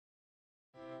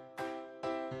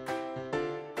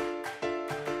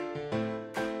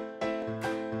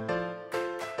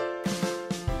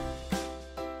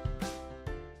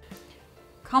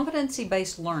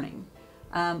Competency-based learning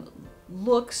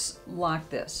looks like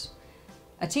this.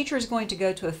 A teacher is going to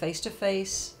go to a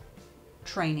face-to-face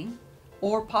training,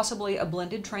 or possibly a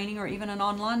blended training, or even an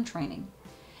online training.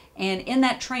 And in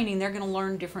that training, they're going to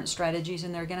learn different strategies,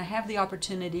 and they're going to have the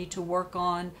opportunity to work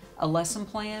on a lesson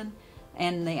plan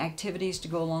and the activities to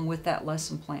go along with that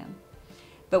lesson plan.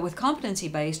 But with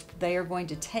competency-based, they are going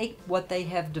to take what they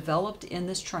have developed in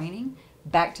this training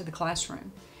back to the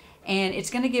classroom. And it's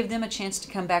going to give them a chance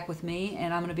to come back with me,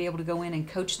 and I'm going to be able to go in and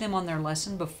coach them on their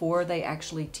lesson before they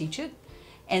actually teach it.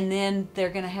 And then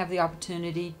they're going to have the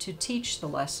opportunity to teach the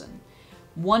lesson.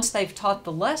 Once they've taught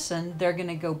the lesson, they're going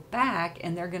to go back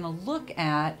and they're going to look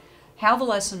at how the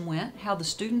lesson went, how the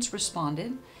students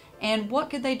responded, and what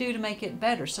could they do to make it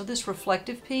better. So this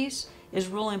reflective piece is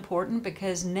really important,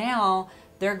 because now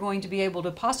they're going to be able to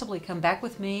possibly come back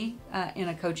with me in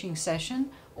a coaching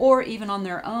session, or even on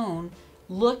their own,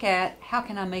 look at how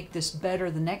can I make this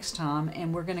better the next time,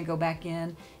 and we're going to go back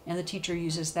in and the teacher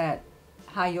uses that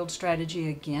high yield strategy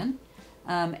again,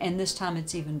 and this time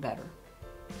it's even better.